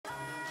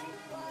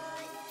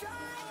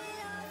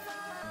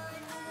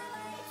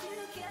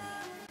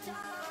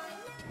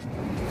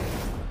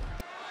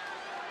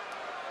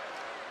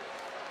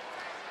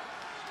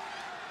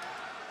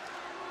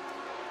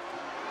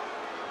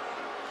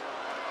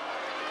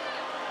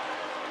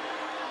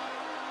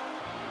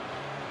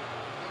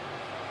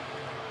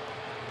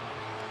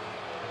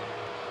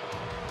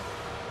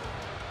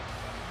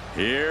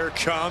Here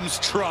comes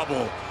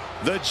trouble.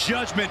 The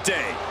Judgment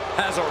Day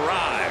has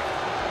arrived.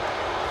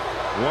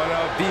 One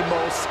of the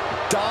most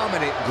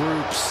dominant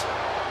groups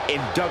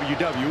in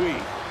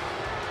WWE.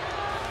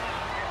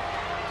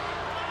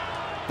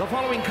 The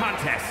following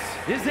contest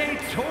is a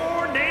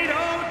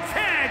Tornado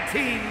Tag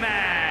Team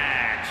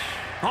match.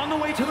 On the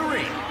way to the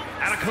ring,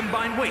 at a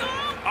combined weight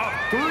of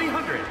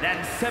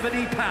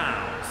 370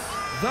 pounds,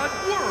 the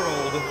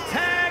World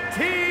Tag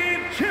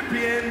Team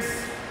Champions,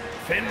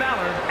 Finn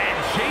Balor and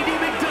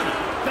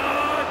McDonagh,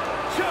 the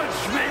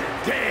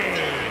Judgment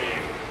Day.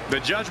 The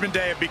Judgment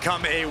Day have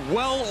become a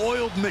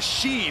well-oiled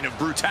machine of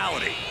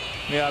brutality.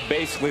 Yeah,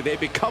 basically, they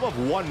become of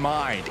one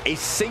mind, a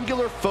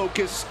singular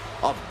focus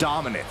of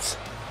dominance.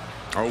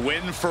 A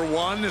win for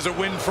one is a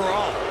win for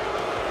all,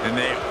 and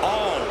they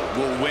all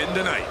will win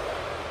tonight.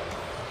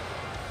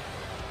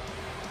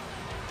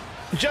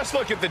 Just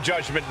look at the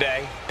Judgment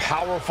Day,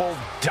 powerful,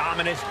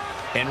 dominant,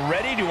 and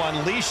ready to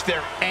unleash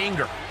their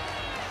anger.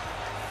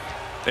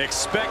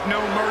 Expect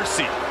no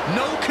mercy,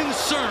 no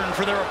concern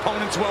for their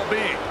opponent's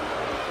well-being.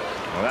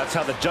 Well, that's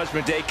how the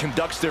Judgment Day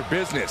conducts their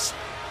business.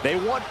 They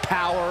want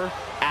power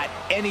at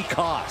any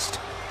cost.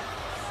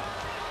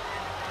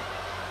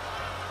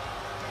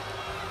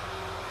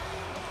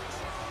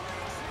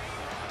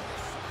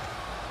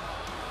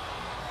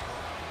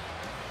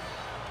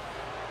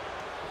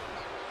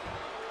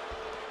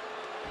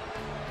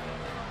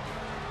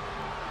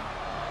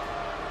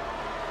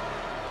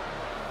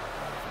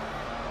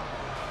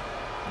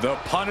 The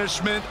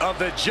punishment of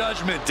the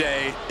Judgment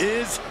Day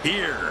is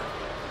here.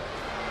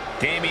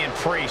 Damian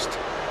Priest,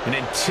 an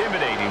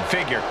intimidating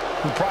figure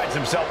who prides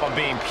himself on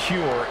being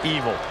pure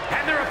evil.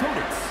 And their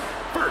opponents,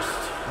 first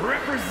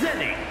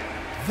representing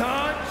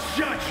the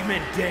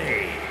Judgment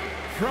Day,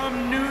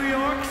 from New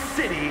York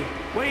City,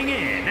 weighing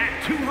in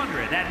at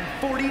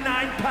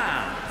 249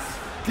 pounds,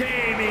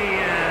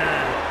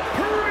 Damian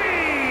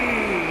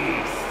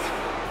Priest.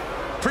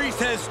 Priest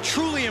has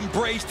truly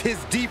embraced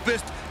his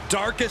deepest,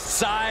 darkest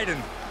side,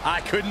 and I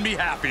couldn't be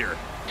happier.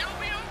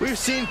 We've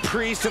seen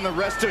Priest and the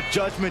rest of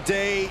Judgment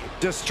Day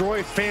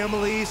destroy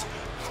families,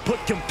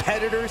 put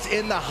competitors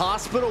in the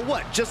hospital.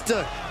 What, just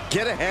to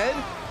get ahead?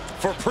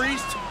 For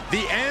Priest,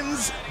 the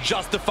ends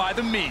justify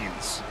the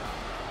means.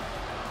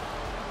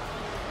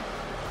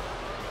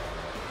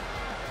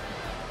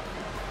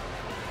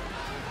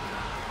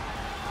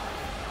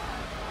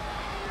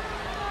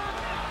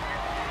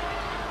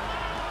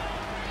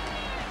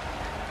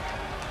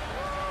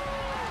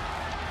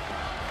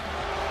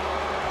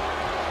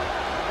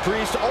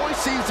 Priest always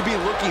seems to be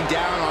looking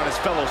down on his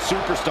fellow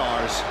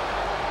superstars,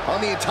 on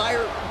the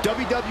entire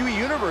WWE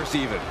Universe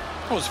even.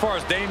 Well, as far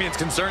as Damian's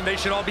concerned, they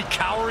should all be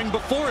cowering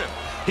before him.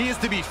 He is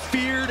to be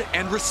feared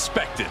and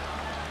respected.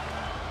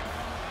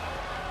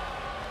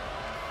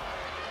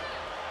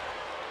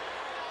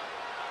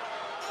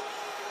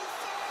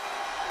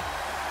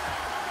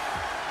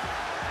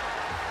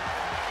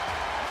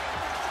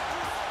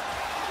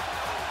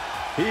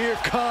 Here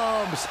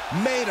comes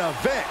main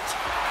event,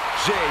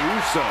 Jey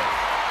Uso.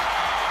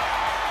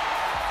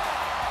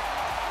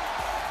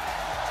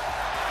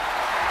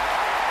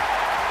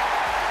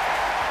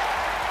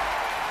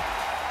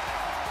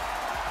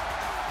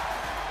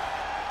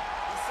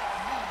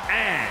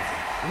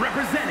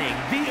 Representing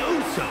the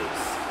Usos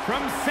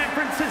from San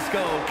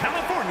Francisco,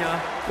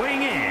 California,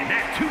 weighing in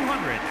at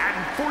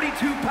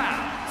 242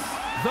 pounds,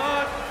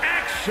 the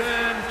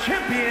Action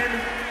Champion,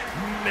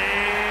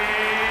 main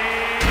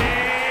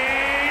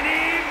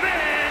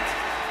event,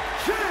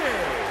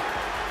 Jey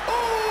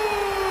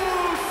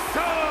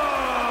Uso.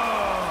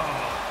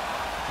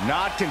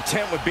 Not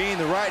content with being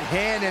the right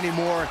hand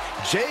anymore,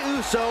 Jey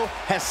Uso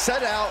has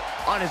set out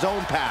on his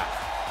own path.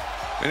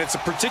 And it's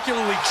a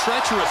particularly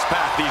treacherous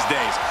path these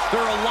days.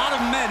 There are a lot of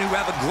men who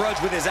have a grudge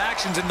with his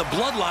actions in the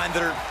bloodline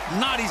that are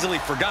not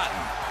easily forgotten.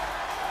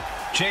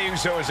 Jey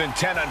Uso is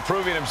intent on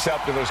proving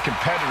himself to those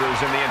competitors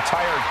in the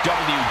entire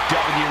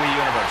WWE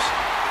Universe.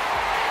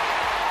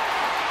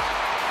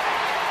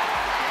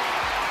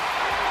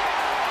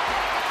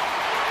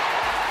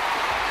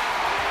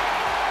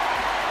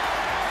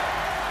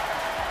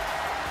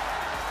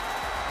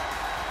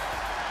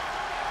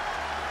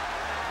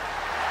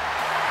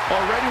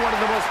 Already one of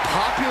the most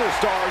popular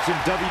stars in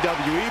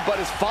WWE, but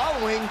his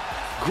following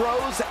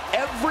grows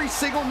every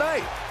single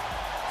night.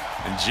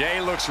 And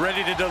Jey looks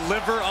ready to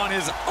deliver on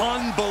his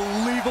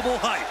unbelievable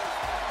hype.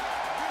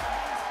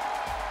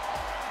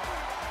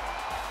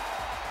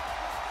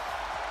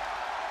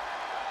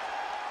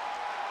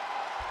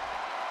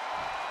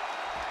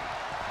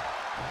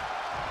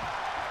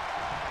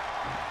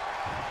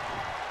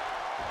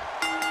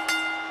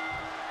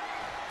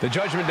 The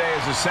Judgment Day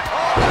is a set.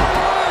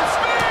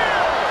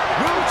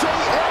 Will Jey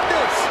end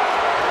this?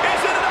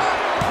 Is it enough?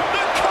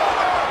 The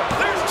cover!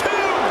 There's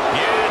two!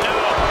 Yeah, no,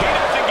 he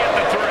doesn't get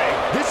the three.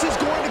 This is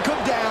going to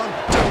come down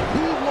to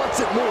who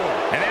wants it more.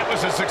 And that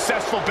was a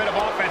successful bit of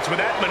offense with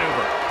that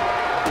maneuver.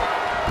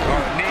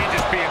 Our knee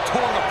just being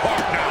torn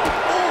apart now.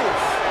 Oof!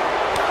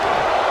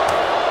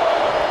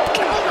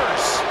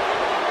 Counters!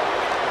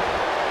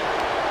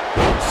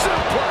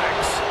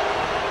 Suplex.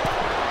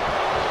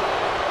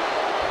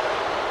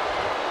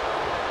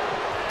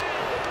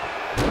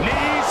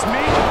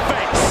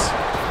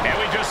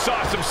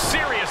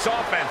 this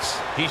offense.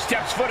 He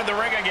steps foot in the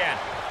ring again.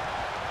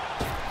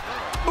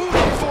 Ooh,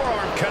 the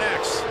forearm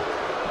connects.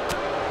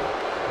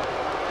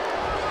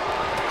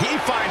 He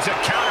finds a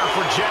counter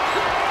for Jey.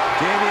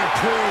 Damian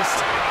Priest.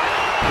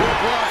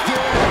 Locked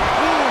in.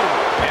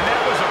 Ooh. And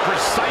that was a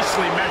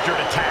precisely measured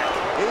attack.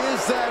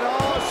 Is that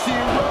all she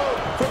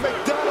wrote for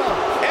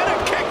McDonagh? And a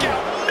kick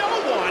out. No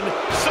one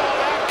saw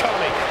that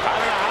coming.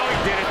 I don't know how he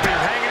did it, but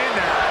he's hanging in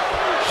there.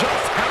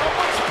 Just how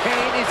much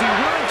pain is he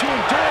willing to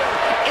endure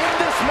in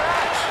this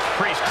match?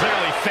 Priest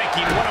clearly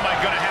thinking, what am I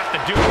going to have to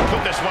do to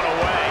put this one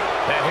away?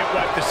 That hit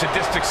wiped the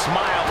sadistic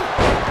smile.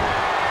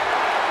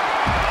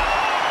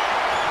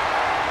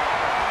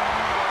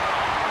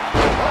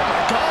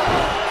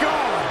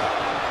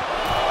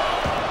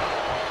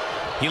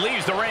 He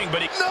leaves the ring,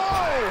 but he... No!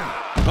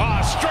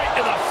 Ah, straight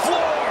to the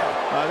floor!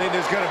 I think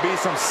there's going to be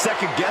some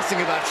second guessing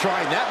about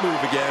trying that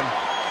move again.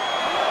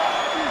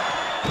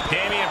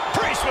 Damian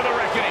Priest with a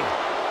reckoning.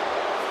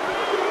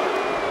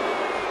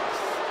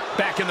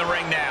 Back in the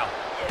ring now.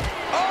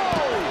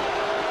 Oh!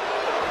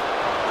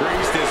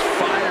 Priest is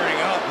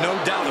firing up, no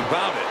doubt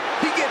about it.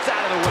 He gets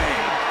out of the way.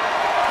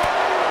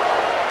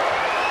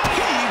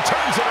 He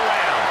turns it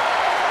around.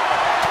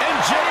 And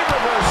Jey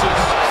reverses.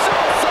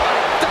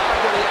 Suicide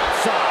dive to the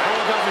outside. Oh,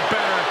 does it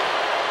better.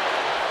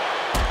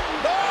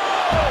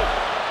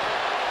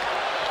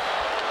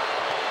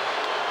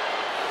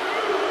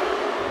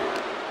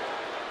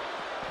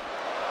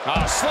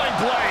 Oh, sling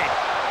blade.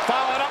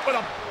 Followed up with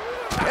a...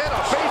 And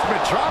a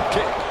basement drop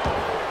kick.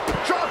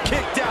 Drop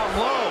kick down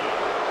low.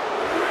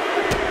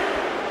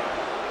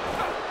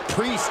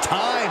 Priest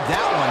timed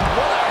that one.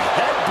 What a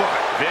headbutt.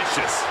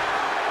 Vicious.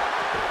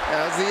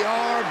 As the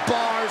arm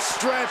bars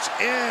stretch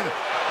in.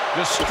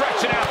 Just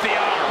stretching out the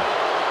arm.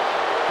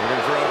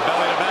 Looking for a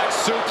belly-to-back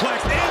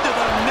suplex into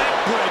the neck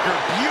breaker.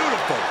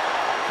 Beautiful.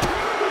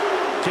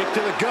 Kick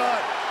to the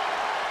gut.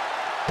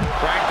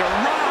 Cranked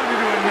around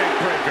into a neck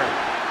breaker.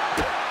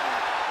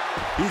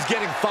 He's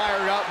getting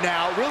fired up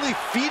now, really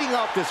feeding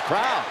off this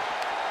crowd.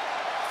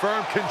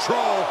 Firm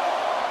control.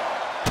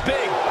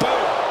 Big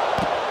boot.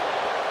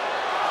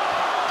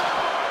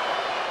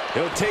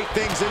 He'll take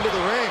things into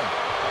the ring.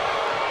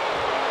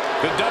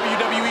 The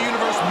WWE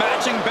Universe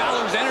matching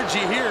Balor's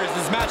energy here as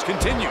this match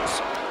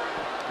continues.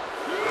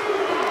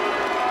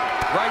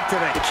 Right to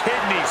the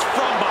kidneys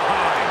from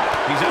behind.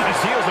 He's on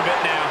his heels a bit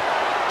now.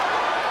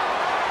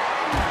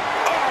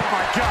 Oh,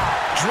 my God.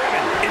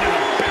 Driven into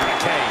the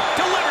barricade.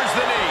 Delivers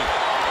the knee.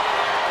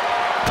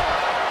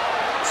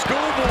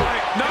 Schoolboy,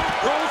 no,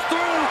 rolls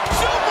through.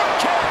 Super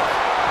kick.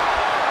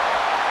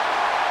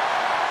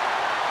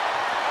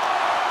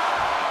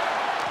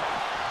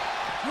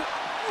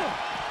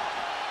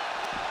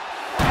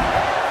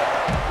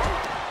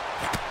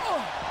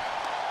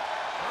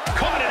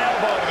 Caught an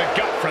elbow to the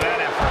gut for that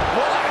effort.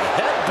 What a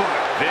headbutt.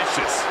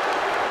 Vicious.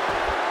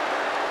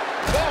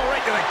 Oh,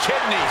 right to the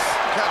kidneys.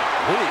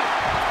 Golly.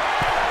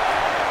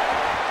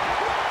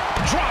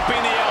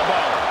 Dropping the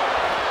elbow.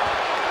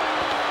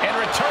 And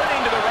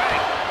returning to the ring.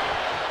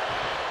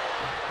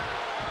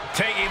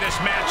 Taking this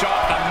match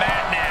off the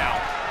mat now.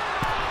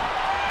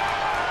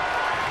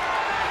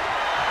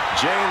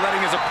 Jey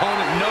letting his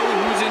opponent know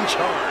who's in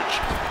charge.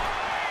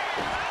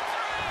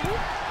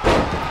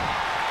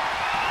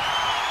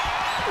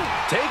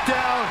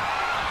 Takedown.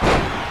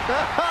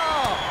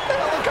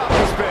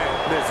 Helicopter spin.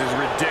 This is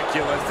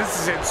ridiculous. This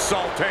is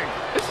insulting.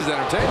 This is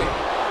entertaining.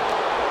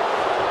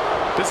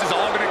 This is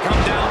all going to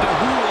come down to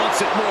who wants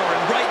it more.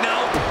 And right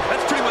now,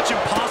 that's pretty much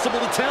impossible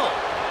to tell.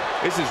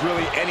 This is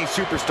really any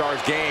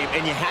superstar's game,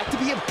 and you have to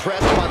be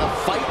impressed by the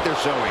fight they're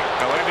showing.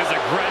 I like this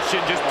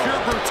aggression, just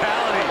pure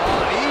brutality.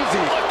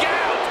 Easy. Look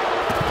out!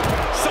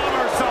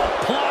 Somersault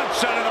plunge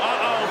out of the...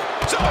 Uh-oh.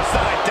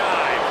 Suicide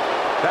dive.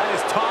 That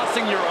is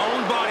tossing your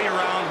own body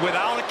around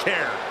without a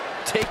care.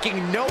 Taking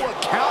no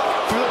account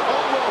for their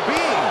own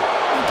well-being.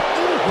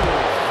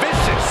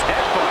 Vicious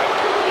headbutt.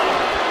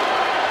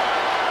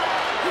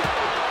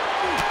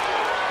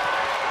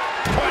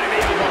 Point of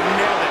the elbow,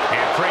 nailed it.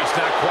 And Priest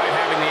not quite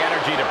having the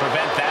energy to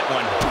prevent that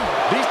one.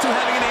 These two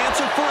having an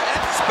answer for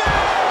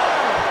Spin!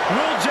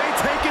 Will Jey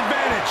take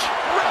advantage?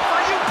 Ref,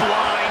 are you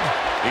blind?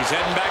 He's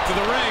heading back to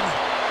the ring.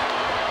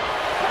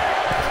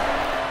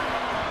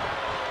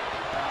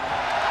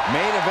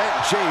 Main event,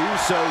 Jey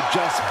Uso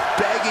just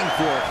begging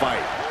for a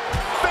fight.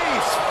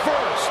 Face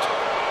first.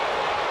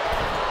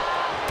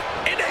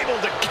 Unable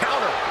to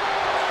counter.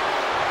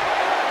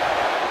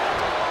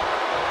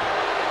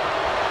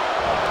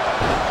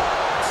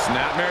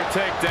 Snapmare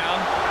takedown.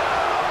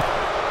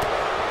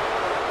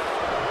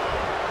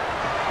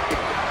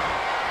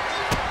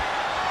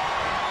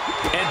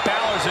 And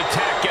Balor's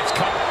attack gets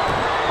caught.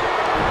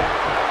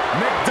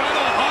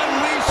 McDonagh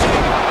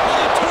unleashing on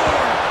a tour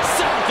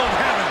south of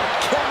heaven.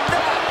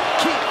 Cannot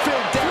keep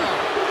Finn down.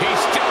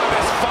 He's still in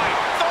this fight.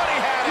 Thought he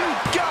had it. You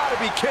gotta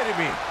be kidding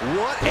me.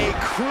 What a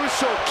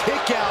crucial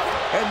kick out,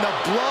 and the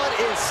blood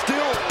is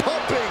still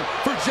pumping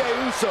for Jey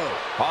Uso.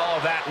 All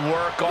of that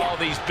work, all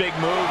these big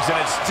moves, and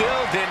it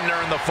still didn't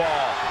earn the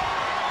fall.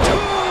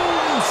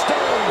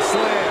 Tombstone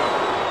slam.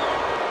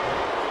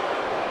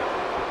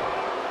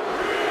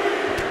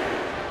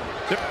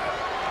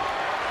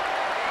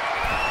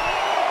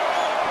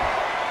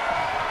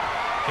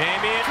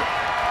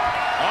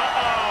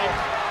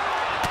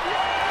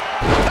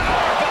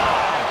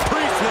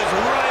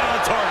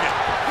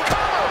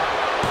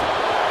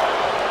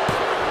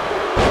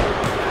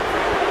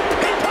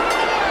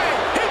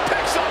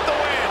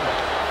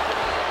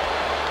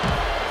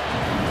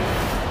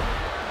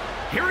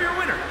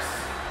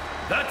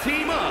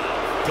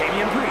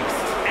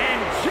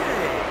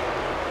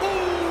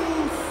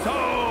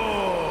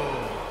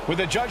 With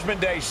the Judgment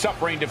Day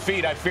suffering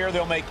defeat, I fear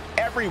they'll make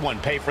everyone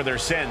pay for their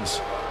sins.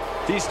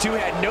 These two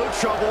had no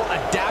trouble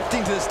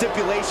adapting to the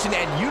stipulation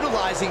and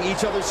utilizing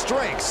each other's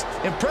strengths.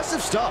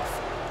 Impressive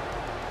stuff.